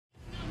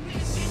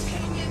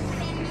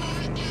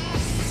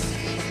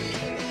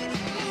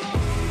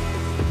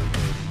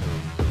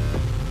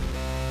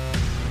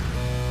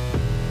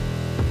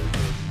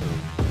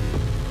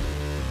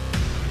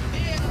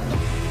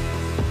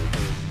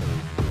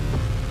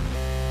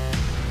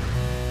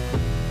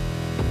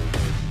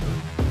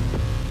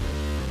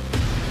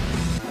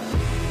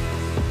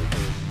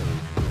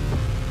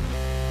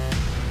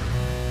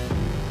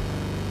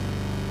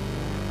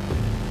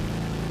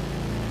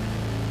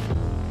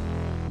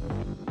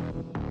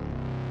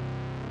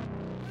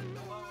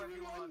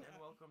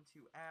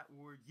at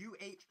War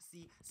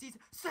UHC Season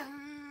 6!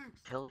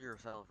 Kill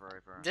yourself,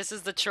 River. This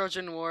is the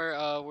Trojan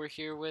War. We're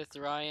here with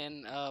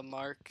Ryan,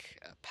 Mark,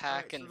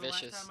 Pack, and so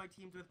Vicious. The last time I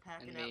teamed with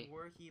Pack and at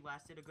War, he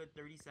lasted a good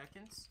 30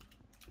 seconds.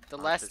 The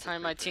last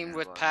time I teamed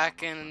with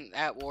Pack and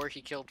at War,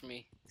 he killed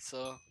me.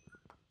 So.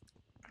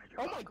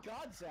 Oh my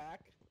God,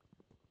 Zach.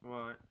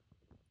 What?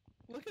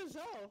 Look at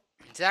Zoe.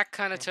 Zach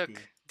kind of took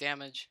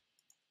damage.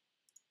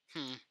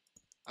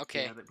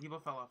 Okay. Yeah, people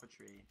fell off a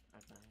tree, I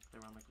think. They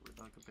were on like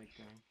a big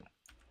thing.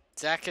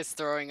 Zach is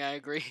throwing, I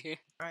agree.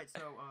 Alright,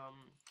 so,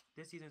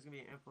 this season is gonna be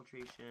an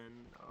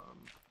infiltration,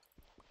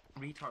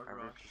 retard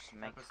rush,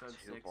 episode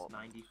 6,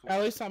 94.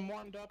 At least I'm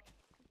warmed up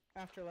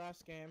after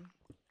last game.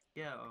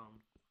 Yeah,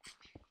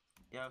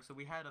 yeah, so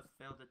we had a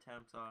failed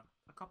attempt,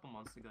 a couple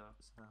months ago,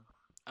 so.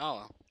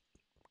 Oh.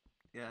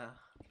 Yeah.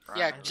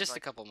 Yeah, just a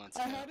couple months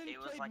ago. I hadn't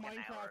played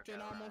Minecraft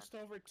in almost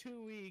over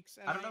 2 weeks,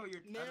 and I don't know what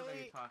you're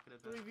talking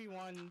about.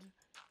 3v1'd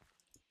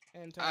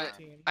entire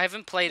team. I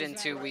haven't played in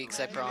 2 weeks,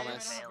 I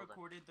promise. I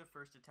recorded the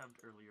first attempt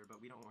earlier, but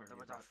we don't worry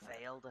about that. There was a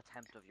failed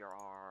attempt of your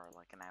R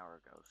like an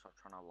hour ago, so I'm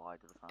trying to lie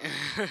to the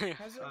fans.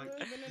 Has it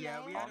really been an yeah,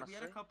 hour? we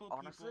had a couple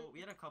people. We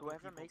had a couple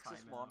whoever people makes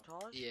this time out.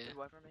 montage, Yeah.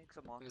 whoever makes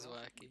a montage,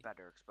 wacky.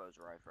 better expose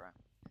River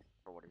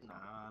for what he's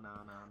done.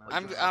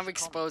 No. I'm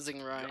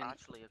exposing Ryan. You're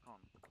actually a con.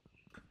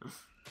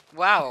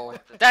 Wow,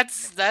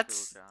 that's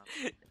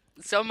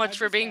so much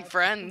for being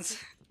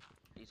friends.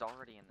 He's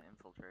already an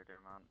infiltrator,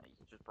 man.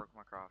 He just broke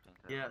my crafting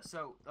table. Yeah,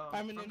 so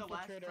I'm an from the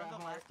last infiltrator at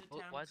heart.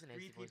 attempt,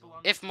 3 people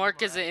on If the Mark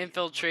team is were an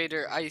actually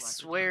infiltrator, I last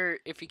swear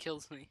if he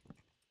kills me.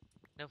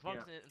 No, if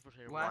Mark's an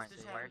infiltrator,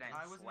 Last swear attempt,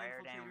 I was an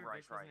swear down, infiltrator, right,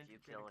 Vish was right, an if you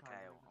kill a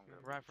infiltrator,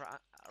 KO.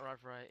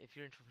 Right. If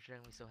you're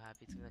infiltrating, I'm gonna be so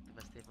happy. It's gonna be like the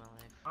best day of my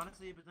life.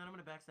 Honestly, but then I'm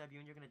gonna backstab you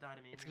and you're gonna die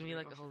to me. It's gonna be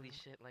like, holy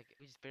shit, like,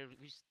 we just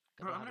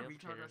Bro, I'm gonna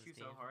retard rush you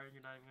so hard,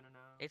 you're not even gonna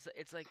know.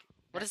 It's like...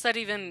 What does that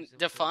even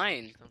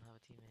define? Don't have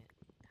a teammate.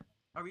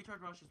 A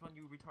retard rush is when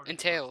you retard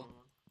Entail.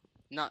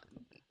 Not...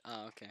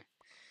 Oh, okay.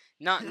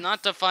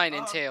 Not define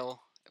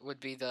entail would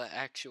be the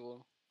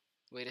actual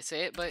way to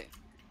say it, but...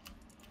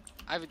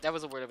 that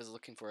was a word I was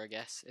looking for, I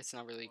guess. It's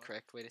not really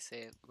correct way to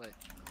say it, but...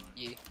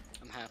 Yeah,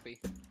 I'm happy.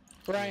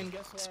 Brian,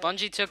 guess what?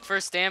 Spongy took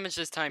first damage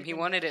this time. He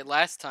wanted it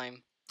last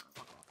time.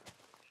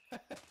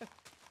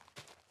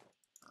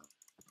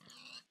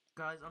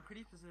 Guys, I'm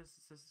pretty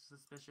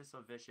suspicious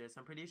of Vicious.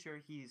 I'm pretty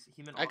sure he's...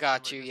 I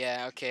got you,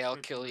 yeah, okay, I'll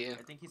kill you.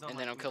 I think he's on and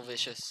then I'll kill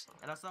Vicious.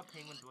 And I saw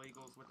Penguin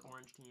Blagels with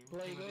orange team.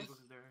 Penguin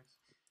Blagels is theirs.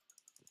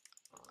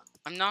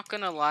 I'm not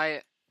gonna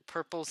lie,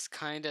 purple's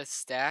kinda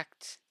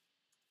stacked.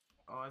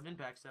 Oh, I've been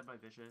backstabbed by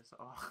Vicious.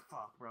 Oh,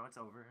 fuck, bro, it's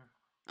over.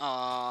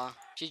 Aw,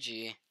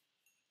 GG.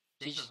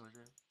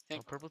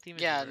 Purple team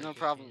is yeah, no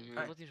problem.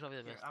 Purple team's probably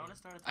the best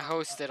team. I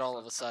hosted all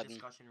of a sudden.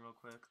 Discussion real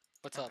quick.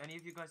 What's up? Any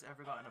of you guys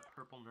ever gotten a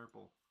purple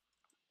nurple?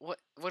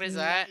 What is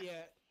that?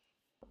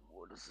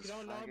 What is this? You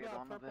don't know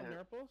about purple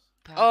nurples?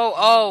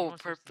 Oh,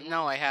 purple.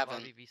 No, I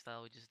haven't.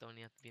 style, we just don't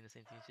have to be in the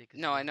same team.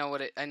 No, I know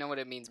what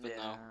it means, but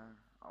no.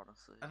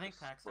 Honestly, I think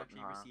Pack's actually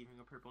receiving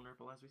a purple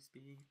nurple as we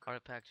speak.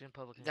 Alright, Pack, in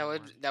public.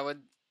 That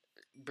would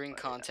bring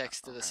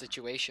context to the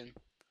situation.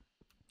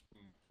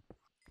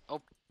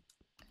 Oh,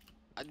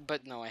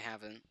 but no, I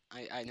haven't.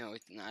 I know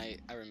it.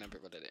 I remember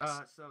what it is.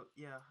 So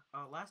yeah,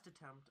 last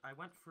attempt, I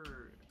went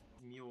for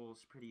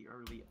mules pretty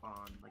early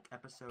on, like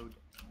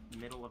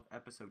middle of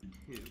episode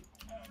 2.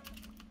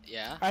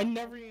 Yeah. I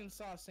never even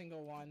saw a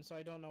single one, so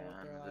I don't know what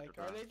they're like.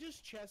 Are they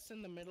just chests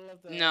in the middle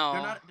of the? No.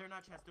 They're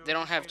not chests. They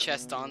don't have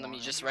chests on them. You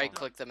just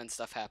right-click them and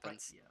stuff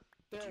happens.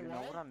 Yeah. Do you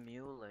know what a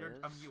mule is?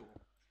 A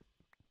mule.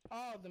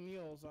 Oh, the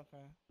mules.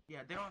 Okay.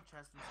 Yeah, they don't have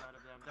chests inside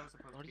of them. That was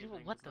supposed to be a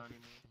thing. What the?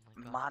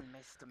 Man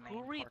missed the main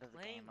Who are you part of the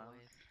playing game.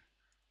 with?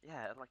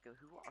 Yeah, like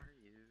who are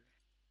you?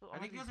 I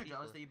think you guys are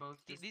jealous that you both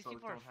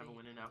don't have a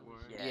win in that war.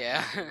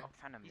 Yeah.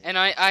 I'm And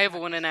I have a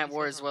win in that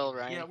war as well,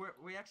 right? Yeah,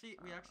 we actually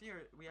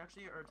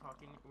are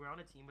talking. We're on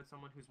a team with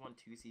someone who's won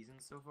 2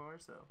 seasons so far.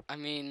 So. I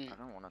mean. I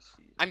don't want to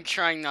see. I'm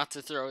trying not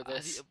to throw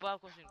this.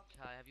 Bob, question,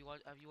 Kai, have you won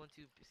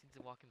 2 seasons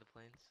of Walking the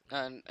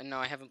Plains? No,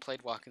 I haven't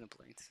played Walking the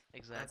Plains.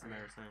 Exactly. That's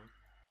embarrassing.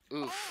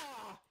 Oof.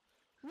 Ah,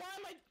 why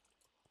am I?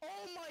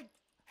 Oh my.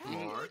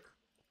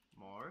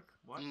 Mark?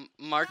 What?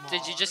 Mark,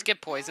 did you just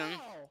get poisoned?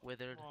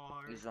 Withered.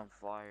 He's on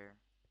fire.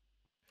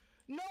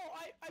 No,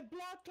 I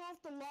blocked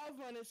off the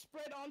lava and it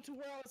spread onto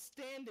where I was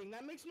standing.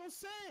 That makes no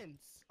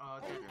sense.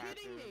 Are you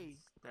kidding me?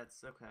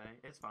 That's okay.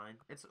 It's fine.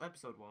 It's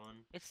episode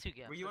 1. It's 2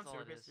 gaps. Were you on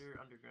surface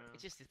or underground?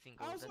 It's just a thing.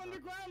 I was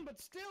underground,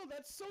 but still,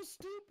 that's so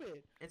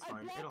stupid. It's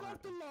fine. I block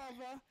off the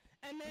lava,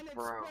 and then it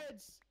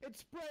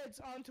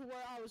spreads onto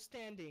where I was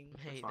standing.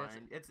 Hey, it's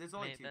fine. It's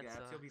only 2 gaps.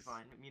 You'll be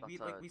fine. I mean,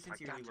 we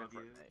sincerely love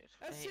you.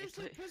 That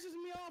seriously pisses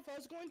me off. I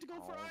was going to go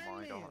for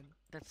Iron Man.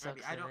 That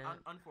sucks.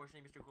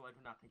 Unfortunately, Mr. Cool, I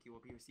do not think you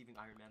will be receiving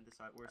Iron Man this season.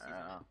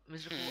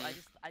 Mr. Cool,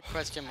 I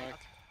question mark.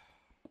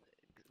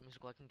 Mr.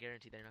 Cool, I can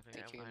guarantee they're not going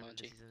to get Iron Man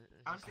this season.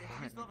 Honestly,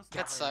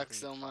 that sucks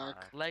though,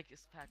 Mark. Like,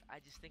 Pack, I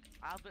just think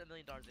I'll bet $1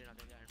 million they're not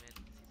going to get Iron Man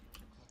this season.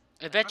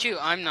 I bet you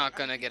I'm not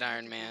gonna get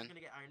Iron Man. He's gonna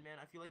get Iron Man.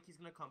 I feel like he's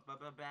gonna come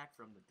back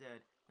from the dead,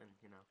 and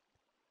you know.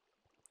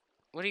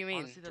 What do you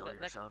mean? Honestly, Kill that,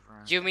 yourself,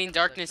 Ryan. Do you mean that's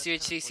Darkness kinda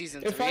UHC fortunate.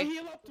 Season If I 3?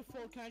 heal up to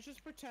full, can I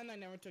just pretend I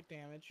never took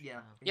damage?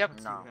 Yeah. Yep. you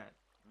have No. two hit.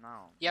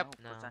 No. Yep. No,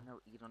 because No. then he'll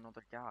eat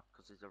another gap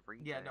because he's a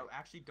retake. Yeah, no,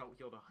 actually don't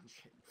heal to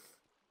 100.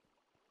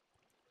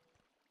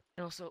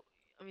 And also,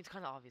 I mean, it's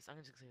kind of obvious. I'm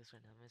gonna just say this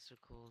right now. Mr.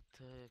 Cool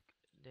took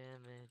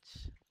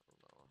damage.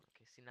 Oh,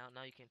 okay, see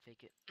now you can't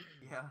fake it.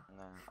 Yeah.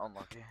 No,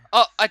 unlucky.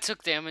 Oh, I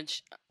took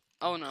damage.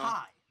 Oh no.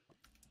 Kai!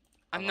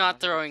 I'm As long not as you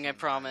get throwing, I team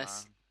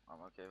promise. man,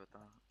 I'm okay with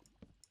that.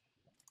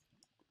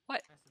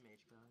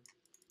 SMH,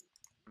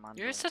 guy. Man,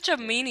 You're don't such a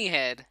scare. meanie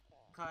head.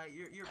 Kai,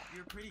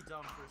 you're pretty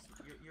dumb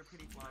for you're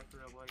pretty fly for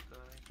a white guy.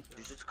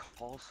 You So. just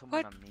call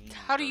someone What? a mean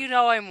How do you person.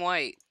 know I'm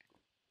white?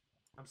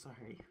 I'm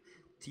sorry.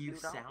 Do you don't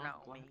sound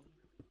know black? me.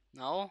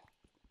 No?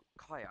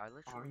 Kai, I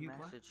literally you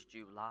black? messaged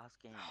you last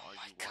game. Oh Are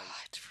my you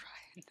god,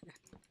 Ryan.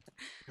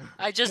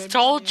 I just Maybe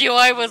told you you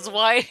have I to was do it.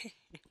 white.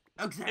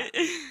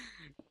 Exactly.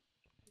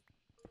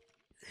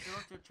 You'll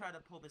have to try to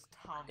pull this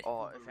Tom.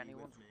 Oh, if Foolery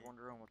anyone's with me.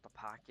 wondering what the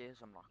pack is,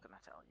 I'm not gonna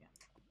tell you.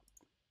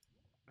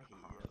 I hate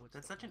you.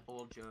 That's such an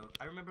old joke.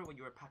 I remember when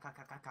you were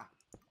pakakakaka.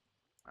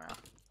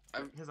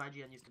 Yeah. His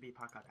IGN used to be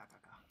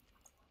pakakakaka.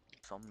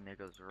 Some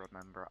niggas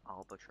remember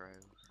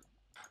albatross.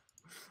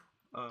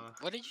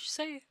 What did you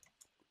say?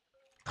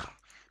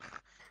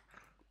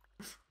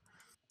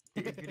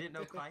 If you didn't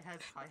know, Kai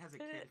has a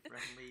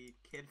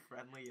kid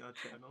friendly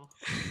channel.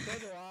 So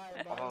do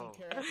I, but I Oh. don't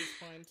care at this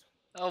point.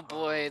 Oh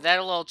boy,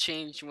 that'll all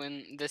change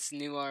when this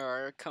new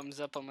RR comes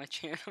up on my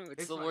channel.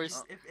 It's the fine.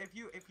 worst.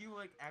 If you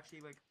like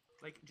actually like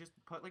just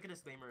put like a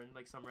disclaimer in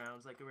like some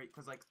rounds like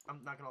because like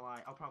I'm not gonna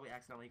lie, I'll probably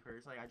accidentally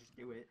curse. Like I just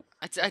do it.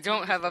 I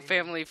don't have a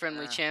disclaimer.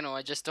 family-friendly Ah. channel.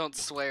 I just don't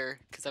swear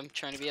because I'm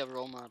trying to be a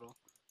role model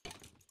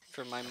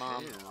for my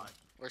mom Ew.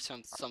 or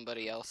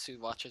somebody else who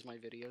watches my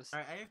videos.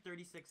 Alright, I have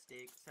 36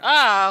 steaks.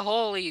 Ah,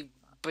 holy I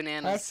have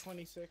bananas!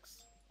 26.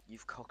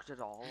 You've cooked it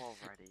all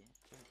already.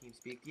 Team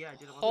speak. Yeah, I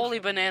did it. Holy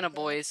banana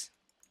boys!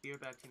 Be right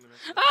back 2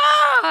 minutes.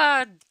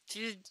 Ah!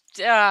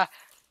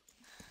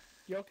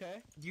 You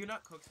okay? Do you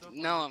not cook stuff?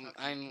 No, on your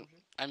I'm- couch?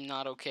 I'm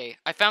not okay.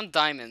 I found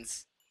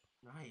diamonds.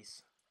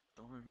 Nice.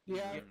 Don't. Do you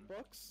Yeah. have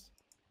books?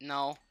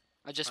 No,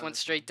 I just Oh, went that's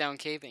straight fine. down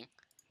caving.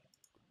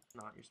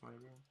 Not your smart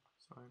game.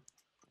 It's fine.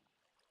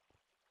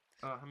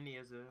 How many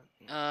is it?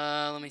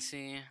 Let me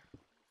see.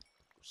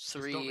 Just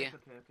don't 3. make the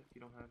pick if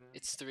you don't have it.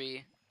 It's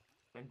 3.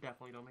 Then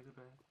definitely don't make the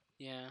pick.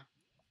 Yeah.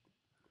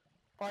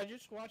 Oh, I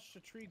just watched a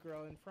tree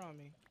grow in front of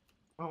me.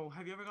 Oh,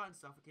 have you ever gotten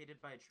suffocated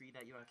by a tree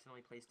that you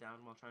accidentally placed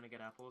down while trying to get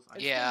apples?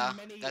 It's Yeah,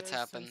 been many that's years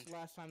happened. Since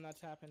last time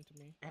that's happened to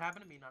me. It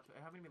happened to me. It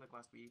happened to me like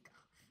last week.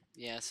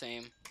 Yeah,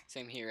 same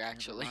here Ryan,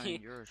 actually.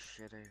 you're a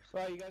shitty.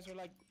 Bro, you guys are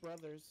like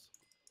brothers.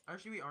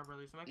 Actually, we are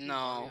brothers. I'm actually No,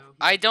 Mario. He's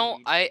I actually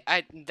don't. Luigi.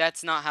 I.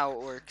 That's not how it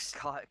works.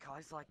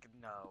 Kai's like,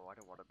 no, I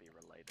don't want to be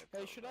related.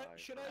 Hey, to should I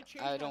Ryan."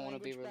 change I my don't wanna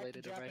be language back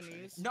related to to Wi-Fi.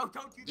 Japanese? No,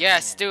 don't do that.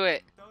 Yes, again. do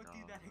it. Don't do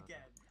No, that no. again.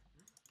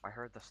 I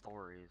heard the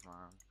stories,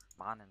 man.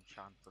 Man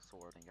enchants the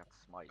sword and gets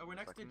smite. Oh, we're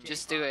next Like, to mm. J5.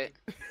 Just do it.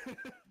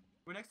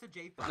 We're next to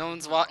J5.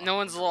 No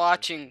one's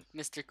watching,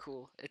 Mr.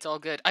 Cool. It's all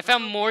good. I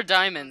found more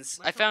diamonds.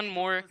 I found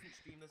more.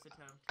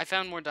 I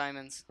found more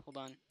diamonds. Hold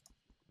on.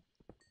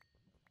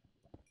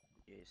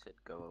 Yes, it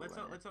go Let's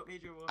away. hope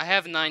Major will. I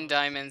have 9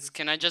 diamonds.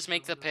 Can I just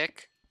make the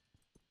pick?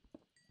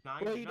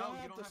 9? Well, you no, don't you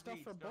have don't the have stuff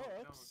these. for No,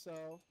 books,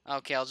 so...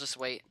 Okay, I'll just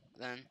wait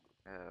then.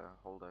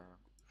 Hold on.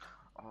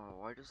 Oh,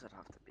 why does it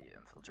have to be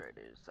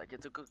infiltrators? Like,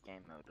 it's a good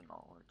game mode and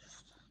all. It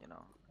just, you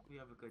know, we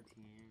have a good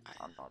team.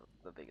 I'm not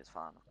the biggest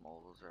fan of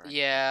moles or anything.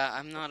 Yeah,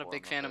 I'm It's not a form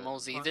big fan of it.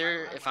 moles Well,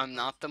 either. I If like I'm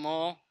not the those.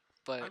 mole,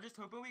 but I'm just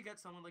hoping we get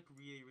someone like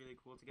really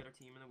cool to get our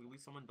team, and then we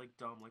lose someone like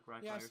dumb like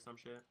Wi-Fi Yes. or some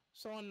shit.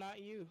 Someone not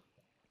you.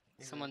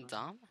 someone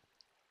Exactly. dumb.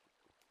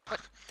 What?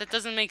 That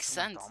doesn't make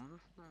Someone sense.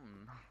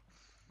 dumb?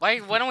 Why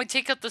don't we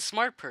take out the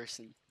smart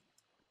person?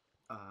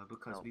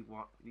 Because No.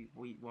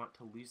 we want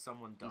to lose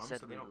someone dumb said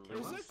so they we don't lose kill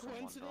Is us. it someone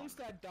coincidence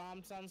dumb. that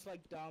Dom sounds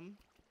like dumb?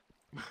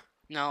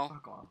 No.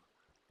 Fuck off.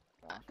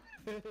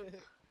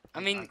 I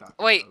mean, got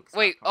the wait, joke, stop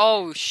wait. talking.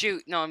 Oh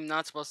shoot! No, I'm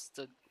not supposed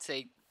to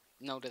say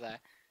no to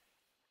that.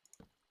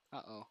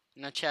 Uh-oh.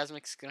 Now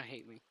Chasmic's gonna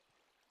hate me.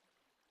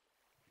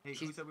 Hey,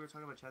 who He's- said we were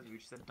talking about Chaz? We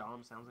just said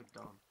Dom sounds like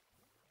Dom.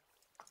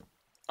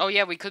 Oh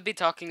yeah, we could be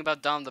talking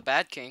about Dom the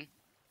Bad King.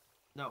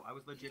 No, I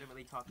was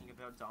legitimately talking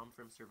about Dom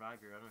from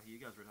Survivor. I don't know who you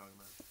guys were talking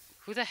about.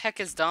 Who the heck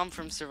is Dom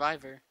from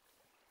Survivor?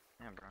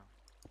 Yeah, bro.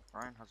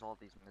 Ryan has all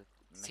these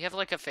Does he have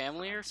like a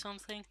family or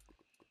something?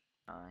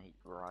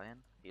 Ryan,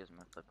 he has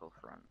mythical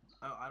friends.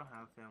 Oh, I don't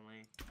have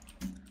family.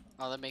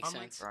 Oh, that makes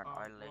Unlike- sense. Ryan, I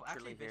well, literally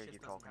actually, hear Vicious you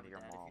doesn't talking have to a your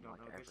dad, if mom you don't like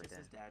know. every Vicious, day.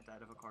 his dad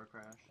died of a car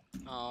crash.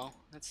 Oh,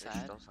 that's Vicious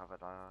sad. does have a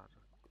dad.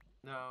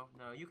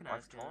 No, you can I've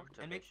ask him talked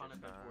to and make fun of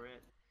Vicious him dad. for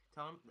it.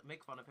 Tell him,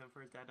 make fun of him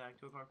for his dad dying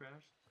to a car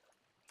crash.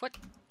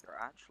 You're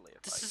actually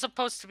a This fight. is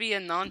supposed to be a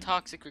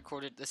non-toxic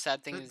recorded. The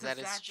sad thing The- is the that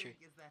it's sad true.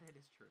 thing is that it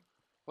is true.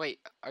 Wait,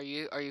 are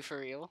you for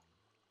real?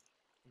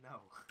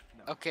 No.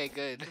 Okay,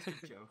 good.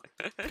 Just a joke.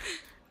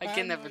 I have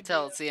can no never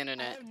tell. idea- It's the I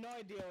internet. have no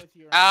idea with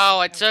you. Ow! I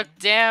Ryan, took ever.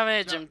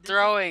 damage. No, I'm this is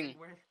throwing.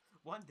 where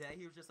one day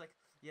he was just like,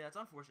 Yeah, it's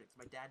unfortunate 'cause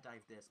my dad died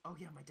of this. Oh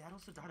yeah, my dad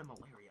also died of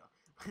malaria.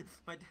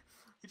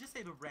 He just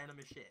say the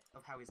randomest shit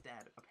of how his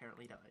dad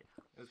apparently died.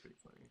 It was pretty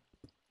funny.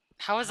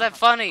 How is that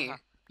funny?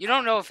 You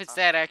don't know if his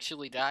dad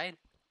actually died.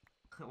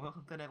 Well,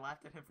 then I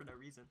laughed at him for no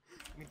reason.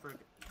 I mean, for a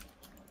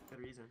good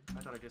reason.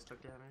 I thought I just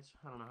took damage.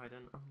 I don't know how I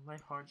didn't. Oh, my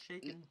heart's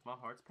shaking. My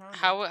heart's pounding.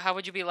 How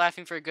would you be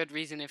laughing for a good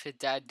reason if his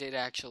dad did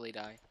actually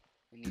die?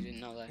 And you didn't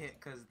know that?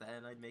 Because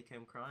then I'd make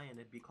him cry and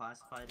it'd be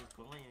classified as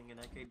bullying and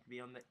I could be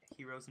on the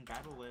heroes in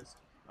battle list.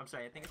 I'm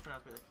sorry, I think it's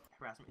pronounced with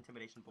harassment,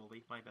 intimidation,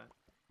 bully. My bad.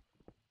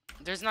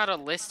 There's not a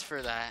list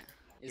for that,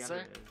 is there?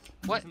 There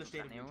is. What? It's in the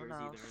state of New Anyone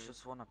Jersey, else there is.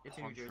 just wanna It's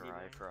in New punch Jersey, your eye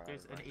there. for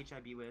There's an like,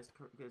 HIB list.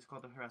 It's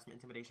called the harassment,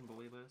 intimidation,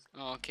 bully list.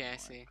 Oh, okay, I oh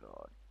see. my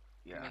god.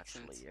 You're That makes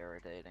actually sense.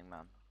 irritating,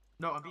 man.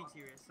 No, I'm being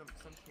serious. Some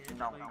kid.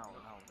 No, like,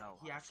 no.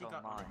 He actually So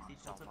got mine, he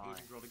so told some mine.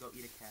 Asian girl to go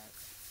eat a cat.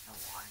 No,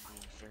 I'm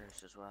being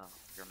serious as well.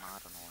 You're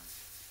mad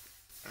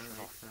annoying.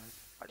 Alright,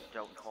 I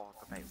don't talk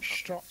about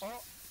Strong.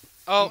 Oh,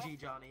 Oh, GG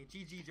Johnny.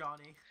 GG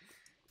Johnny.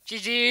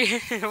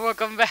 GG!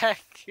 Welcome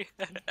back!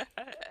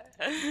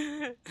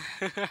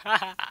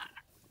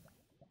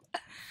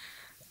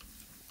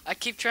 I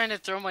keep trying to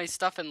throw my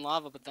stuff in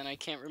lava, but then I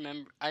can't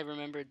remember. I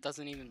remember it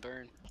doesn't even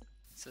burn.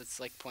 So it's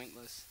like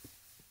pointless.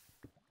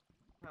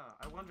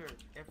 I wonder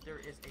if there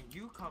is a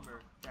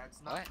newcomer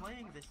that's not What?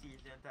 playing this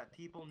season that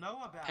people know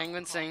about.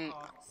 Penguin saying-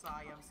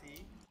 Psy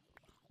MC.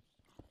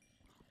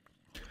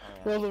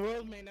 well, the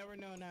world may never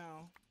know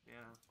now. Yeah.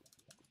 I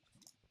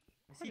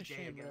What see a Jay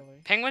shame, again.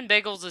 really. Penguin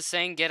Bagels is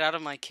saying, get out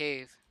of my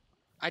cave.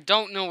 I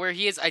don't know where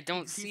he is. I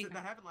don't He see said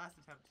that happened last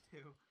attempt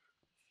too.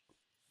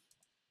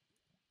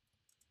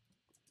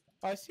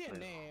 Oh, I see a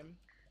name.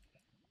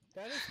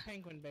 That is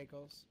Penguin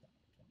Bagels.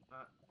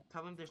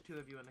 Tell him there's two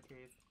of you in the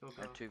cave. Go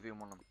go.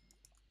 2v1 them.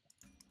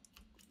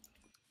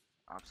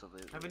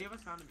 Absolutely. Have any of us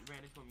ran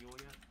into a mule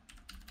yet?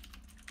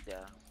 Yeah.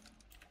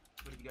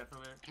 What did you get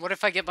from it? What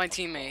if I get my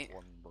teammate?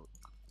 One book.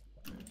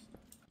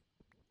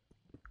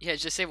 Yeah,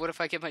 just say, what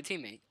if I get my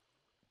teammate?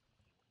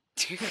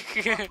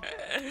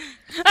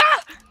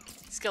 Ah!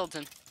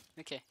 Skeleton.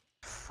 Okay.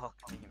 Fuck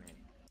me, mate.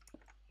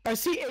 I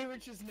see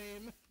A-Rich's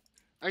name.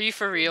 Are you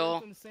for They real?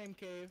 lived in the same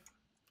cave.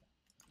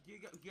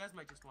 You guys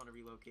might just want to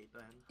relocate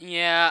then.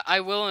 Yeah, I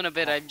will in a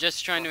bit. I'm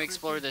just trying to Well,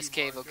 explore Christian, this you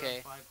cave, are. You're on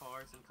okay? 5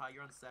 hearts and Kai,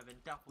 you're on 7.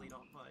 Definitely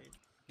don't fight.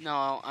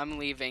 No, I'm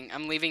leaving.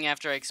 I'm leaving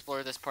after I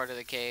explore this part of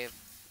the cave.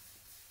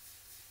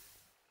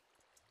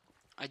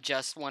 I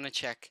just want to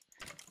check.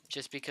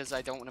 Just because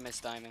I don't want to miss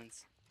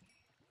diamonds.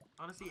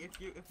 Honestly, if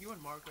you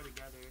and Mark are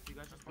together, if you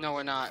guys just No, wanna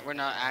we're go not. together, We're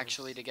not guys.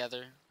 actually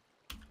together.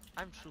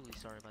 I'm truly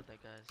sorry about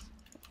that, guys.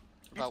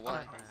 About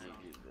what?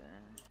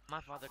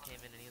 My father came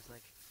in and he was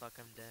like, "Fuck,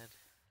 I'm dead."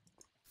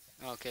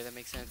 Okay, that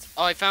makes sense.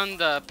 Oh, I found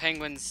the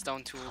penguin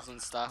stone tools and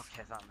stuff.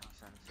 Okay, that makes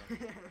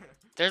sense. Yeah.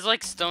 There's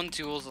like stone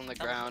tools on the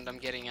ground. I'm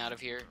getting out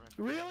of here.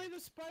 Really? The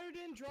spider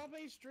didn't drop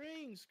any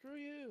strings. Screw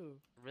you.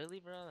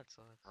 Really, bro? That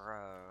sucks.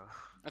 Bro.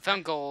 I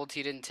found gold.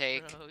 He didn't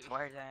take. Bro,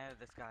 Swear down,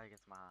 this guy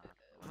gets mad.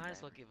 might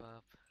as well give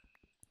up.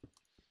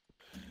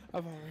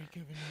 I've already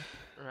given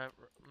up.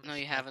 No,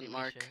 you Pack, haven't, give me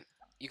Mark. shit.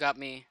 You got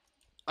me.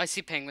 I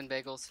see penguin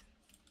bagels.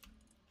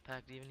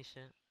 Pack, do you have any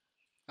shit?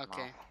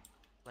 Okay.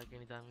 Like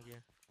any diamond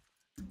gear?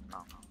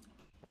 No.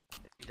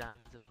 Any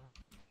diamonds at all?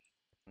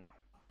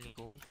 Any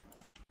gold?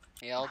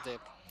 Yeah, I'll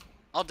dip.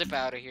 I'll dip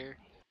out of here.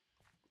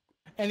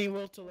 Any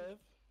will to live?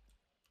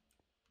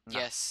 No.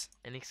 Yes.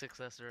 Any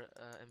successor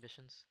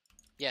ambitions?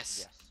 Yes.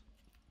 Yes.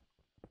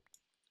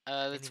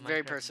 That's Any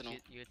very Minecraft personal.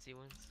 UHC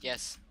wins?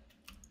 Yes.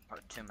 Oh,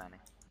 too many.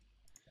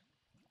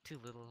 Too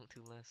little,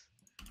 too less.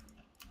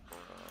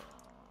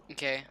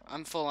 Okay,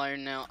 I'm full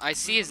iron now. I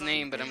see his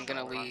name, but I'm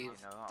gonna Hold on, leave. you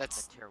know, I'm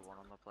That's- the tier 1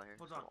 on the player.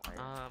 Hold so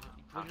on.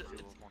 I'm Luckily-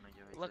 tier 1 on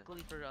you,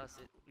 Luckily for us,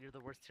 you're the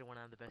worst tier 1,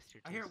 I'm the best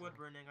tier 2. I hear so- wood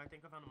burning. I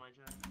think I found a mine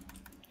shaft.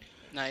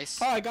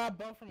 Nice. Oh, I got a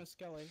bow from a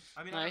skelly.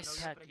 I mean, Nice. I don't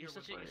know Pack, yet, but I you're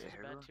hear such a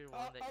wood burning. bad tier 1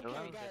 Oh, that you okay, don't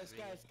else- get guys.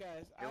 really- I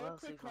Who have a else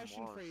quick even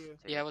question for was you. tier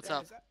Yeah, what's two?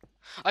 up? Guys,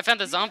 I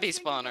found a do you guys zombie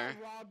think we got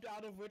spawner. robbed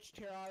out of which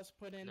tier I was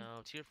put in?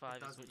 No, tier 5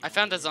 is doesn't what I you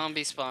found a want.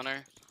 zombie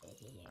spawner.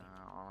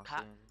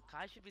 Honestly,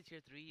 Kai should be tier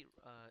 3.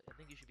 I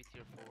think you should be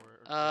tier 4.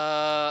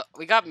 Or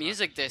We got Not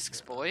music tier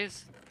discs, 4.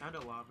 boys. Found a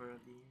lava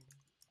of the.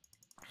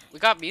 We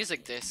got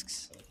music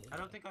discs. I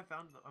don't think I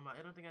found.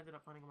 I don't think I ended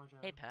up finding a mine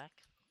shaft. Hey, Pack.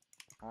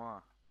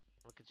 what?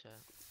 Look at chat.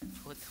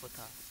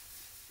 Twita.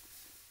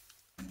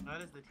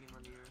 That is the team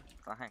on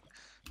here. Thanks.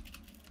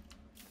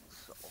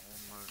 It's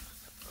almost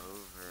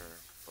over,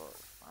 but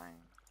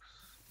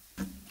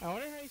thanks. I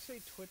wonder how you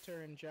say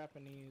Twitter in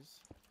Japanese.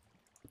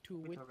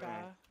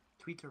 Twitter.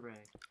 Tweeteray.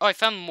 Oh, I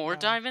found more Yeah.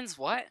 diamonds?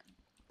 What?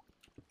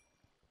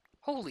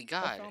 Holy I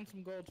god. found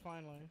some gold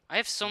finally. I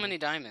have so many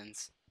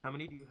diamonds. How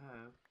many do you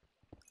have?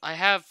 I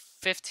have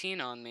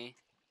 15 on me.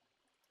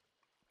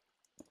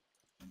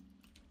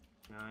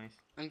 Nice.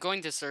 I'm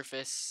going to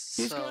surface,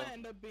 He's so... gonna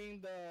end up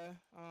being the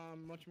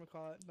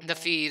whatchamacallit? The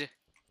feed.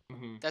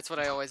 Mm-hmm. That's what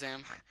I always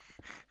am.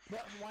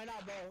 But why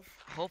not both?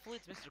 Hopefully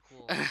it's Mr.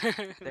 Cool.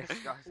 This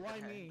guy's Why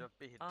gonna me? end up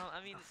being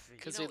I mean, a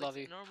feed. 'Cause you we know, love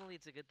you. Normally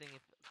it's a good thing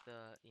if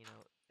the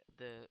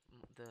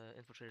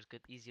infiltrator is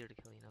good, easier to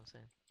kill. You know what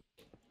I'm saying?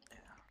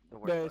 The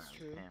worst That player is in the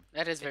true. game.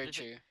 That is If- very if it-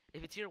 true.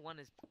 If it's tier 1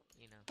 is,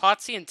 you know.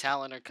 Potsy and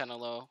Talon are kind of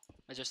low.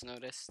 I just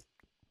noticed.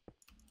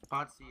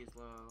 Potsy is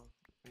low,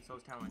 and so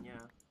is Talon.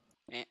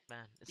 Yeah.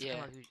 Man, it's Yeah.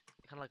 kind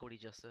of like what he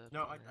just said.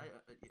 No, man.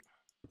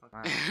 fuck.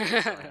 Man,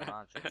 it's so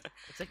imagine.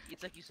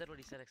 It's like you said what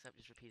he said, except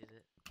just repeated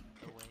it.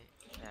 Oh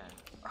wait, Yeah.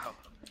 Oh.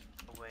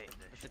 Wait.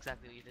 that's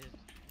exactly what you did.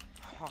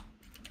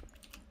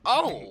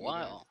 Oh, You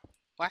wow.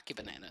 Wacky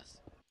bananas.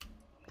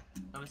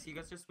 Honestly, you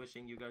guys just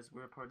wishing you guys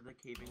were a part of the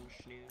caving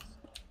snooze.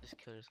 Just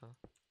kill yourself.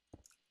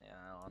 Yeah,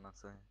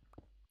 honestly.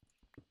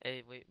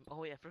 Hey, wait. Oh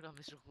wait, I forgot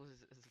Mr. Cool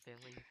is a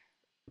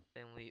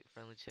family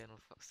friendly channel.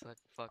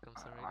 Fuck. I'm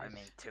sorry. I dude.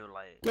 mean, too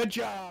late. Good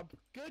job.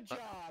 Good job.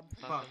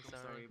 Fuck, I'm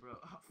I'm sorry, bro.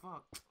 Oh,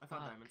 fuck. I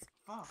found Fuck. diamonds.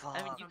 Fuck. Fuck.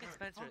 I mean, I you found can diamonds.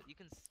 censor it. Fuck. You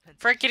can censor.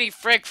 Frickety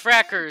frick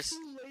frackers.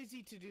 I'm too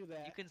lazy to do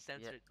that. You can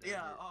censor it. Yeah,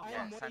 dude. oh, I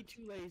yeah, am way censor.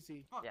 too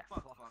lazy. Fuck, Yeah,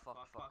 fuck, fuck, fuck, fuck,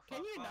 fuck, fuck, fuck,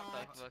 Can you fuck,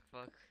 not? fuck,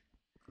 Fuck.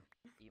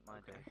 Eat my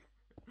Okay. dick.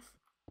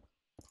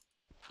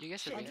 You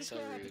guys are I'm being just so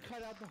gonna have to rude.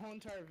 cut out the whole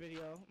entire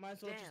video. Might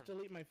as well just Damn.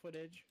 delete my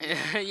footage.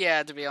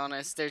 Yeah, to be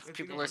honest, there's If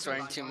you people guys are are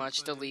swearing live too on much.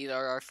 footage. Delete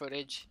our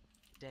footage.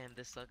 Damn,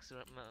 this sucks,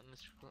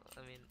 Mr. Cool.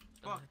 I mean.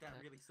 Fuck, that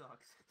really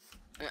sucks.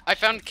 I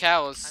found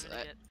cows. I'm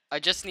gonna get. I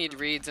just need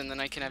reeds and then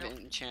I can have You know-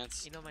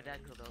 enchants. You know, my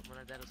dad killed those. When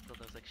my dad was killed,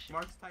 I was like, shit.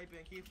 Mark's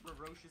typing. He's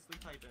ferociously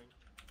typing.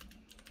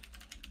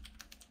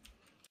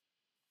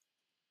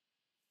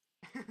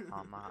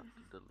 I'm gonna have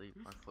to delete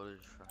my footage.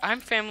 I'm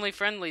family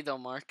friendly though,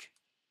 Mark.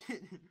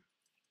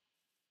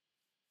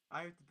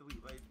 I have to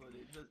delete my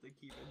footage just to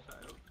keep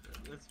Untitled.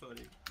 That's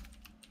funny.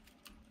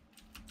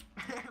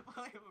 Blame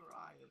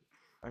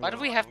Ryan. Why do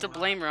we have to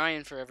blame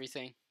Ryan for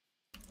everything?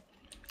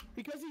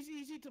 Because he's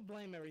easy to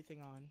blame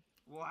everything on.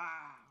 Wow.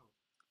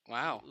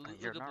 Wow.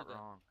 You're Ooga not booga.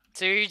 wrong.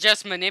 So you're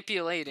just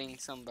manipulating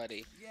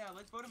somebody. Yeah,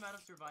 let's vote him out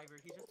of Survivor.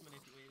 He just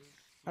manipulated.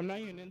 I'm not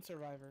even in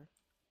Survivor.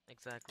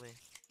 Exactly.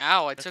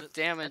 Ow, I That's took what-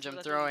 damage. I'm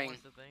that's what he throwing.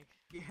 wants to think.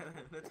 Yeah,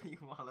 that's what you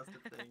want us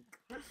to think.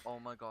 Oh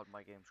my god,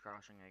 my game's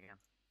crashing again.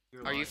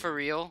 You're Are you lying. for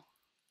real?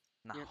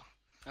 No. Yeah.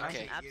 I Okay.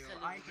 hate you.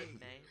 Absolutely I hate you.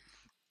 mate.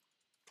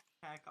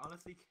 Heck,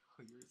 honestly,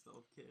 kill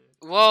yourself, kid.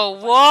 Whoa,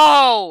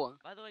 whoa!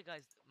 By the way,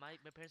 guys, my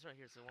parents are not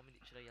here, so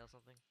should I yell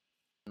something?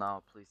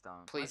 No, please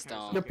don't. Please My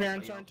don't. Your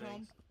parents parents don't aren't care what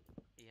home?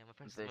 y'all Yeah, my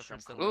parents. They My shouldn't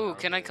parents don't come Ooh, know. over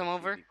can I here, come so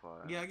over? be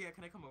quiet. think. Yeah,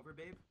 can I come over,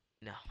 babe?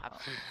 No,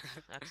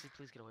 absolutely,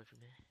 please get away from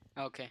me.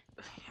 Okay.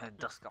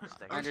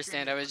 Disgusting. I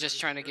understand. I was just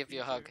trying to give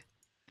you a hug.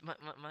 My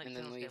And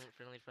then channel's leave.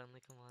 friendly.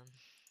 Come on.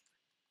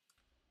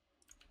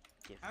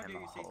 Give How him dare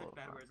a you say such hug,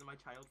 bad man. words on my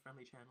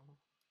child-friendly channel?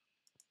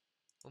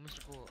 Well,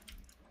 Mr. Cool.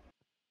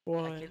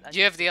 What? I Do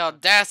you have can't the say fuck.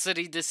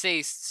 audacity to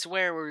say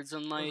swear words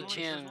on my There's only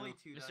channel?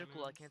 two Mr.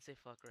 Cool, I diamonds. can't say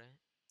fuck, right?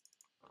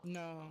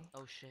 No.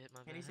 Oh shit, my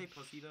Can bad. you say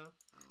pussy though?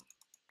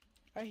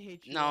 I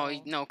hate you. No,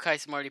 all. no, Kai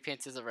Smarty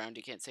Pants is around.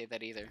 You can't say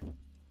that either.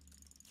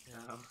 Yeah.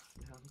 No.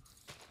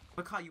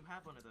 But Kai, you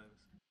have one of those.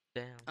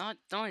 Damn.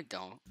 No, I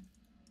don't. Yeah,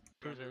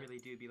 Prove you it. really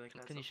do be like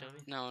that. Can you show me?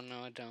 sometimes.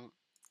 No, I don't.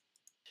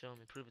 Show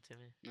me. Prove it to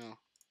me. No.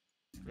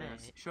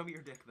 Yes. Mate, Show me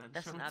your dick then.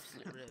 that's Show an me-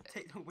 absolute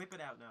rip. Whip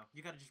it out now.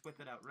 You gotta just whip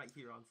it out right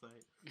here on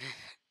site.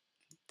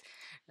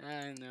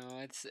 No,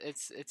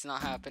 it's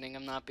not happening.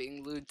 I'm not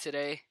being lewd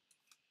today.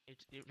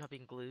 You're not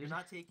being glued. You're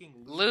not taking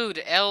lube. Lewd,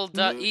 today?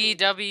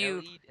 L-E-W-D.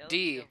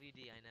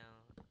 L-E-W-D, I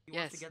know. He Yes.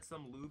 wants to get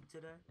some lube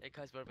today. Hey,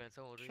 Kai's Barbans,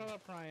 how old are you? Shut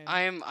up,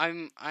 Ryan.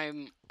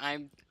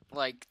 I'm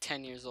like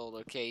 10 years old.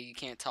 Okay, you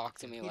can't talk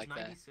to me He's like that.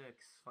 96.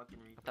 Fucking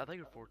read. I thought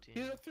you were 14.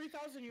 He's a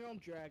 3,000-year-old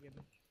dragon.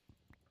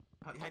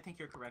 I think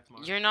you're correct,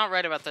 Mark. You're not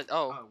right about that.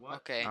 Oh, what?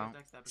 okay. No.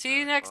 Next episode. See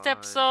you next Bye.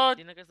 episode.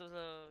 See you next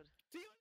episode.